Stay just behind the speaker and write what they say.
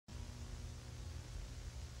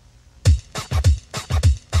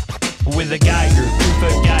with a guy group.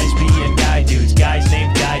 Group of guys being guy dudes. Guys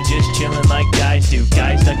named Guy just chilling like guys do.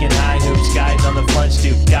 Guys ducking high hoops. Guys on the front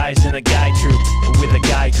stoop. Guys in a guy troop with a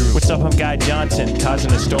guy group. What's up, I'm Guy Johnson,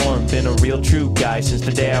 causing a storm. Been a real true guy since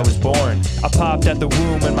the day I was born. I popped out the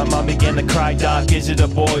womb and my mom began to cry. Doc, is it a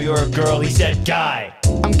boy or a girl? He said, Guy.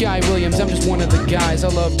 I'm Guy Williams, I'm just one of the guys. I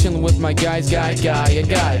love chilling with my guys, a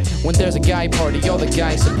guy. When there's a guy party, all the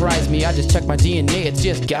guys surprise me. I just check my DNA, it's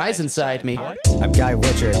just guys inside me. I'm Guy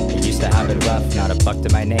Witcher, I used to have it rough. Not a buck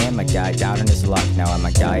to my name, a guy down in his luck. Now I'm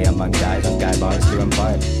a guy among guys with guy bars to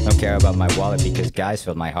impart. Don't care about my wallet because guys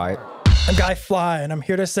filled my heart. I'm Guy Fly, and I'm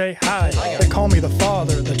here to say hi. They call me the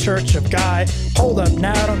father, the church of Guy. Hold up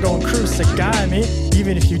now, don't go and crucify me.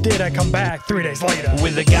 Even if you did, I'd come back 3 days later.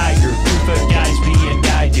 With a guy group, group of guys being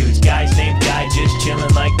guy dudes. Guys named Guy just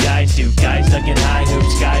chilling like guys do. Guys ducking high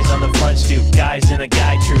hoops, guys on the front stoop. Guys in a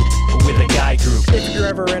guy troop with a guy group. If you're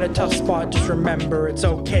ever in a tough spot, just remember it's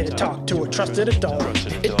okay to talk to a trusted adult.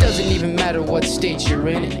 It doesn't even matter what state you're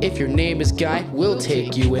in. If your name is Guy, we'll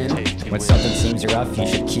take you in. When something seems rough, you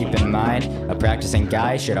should keep in mind a practicing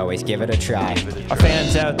guy should always give it a try. Our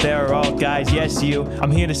fans out there are all guys, yes you.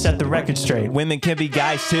 I'm here to set the record straight. Women can be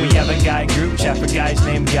guys too. We have a guy group chat for guys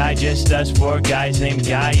named Guy. Just us 4 guys named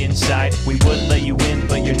Guy inside. We would let you in,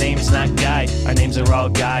 but your name's not Guy. Our names are all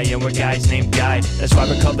Guy, and we're guys named Guy. That's why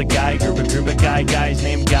we're called the guy group. A group of guys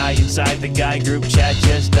named Guy inside the guy group chat.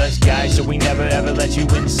 Just us guys, so we never ever let you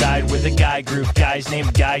inside. With a guy group, guys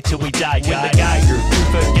named Guy till we die. With a guy group,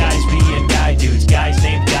 group of guys being guy dudes. Guys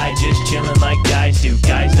named Guy just chilling like guys do.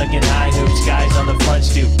 Guys ducking high hoops, guys on the front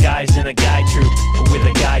stoop. Guys in a guy troop with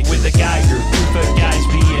a guy group. Group of guys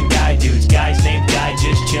being guy dudes. Guys named Guy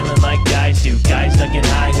just chilling like guys do. Guys ducking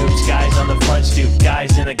high hoops, guys on the front stoop.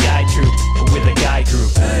 Guys in a guy troop with a guy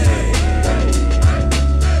group.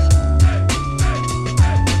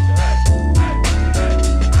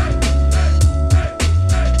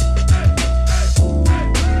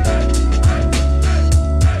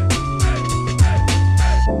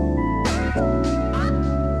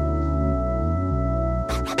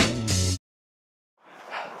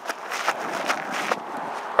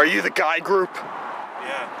 Are you the guy group?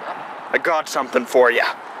 Yeah. I got something for you.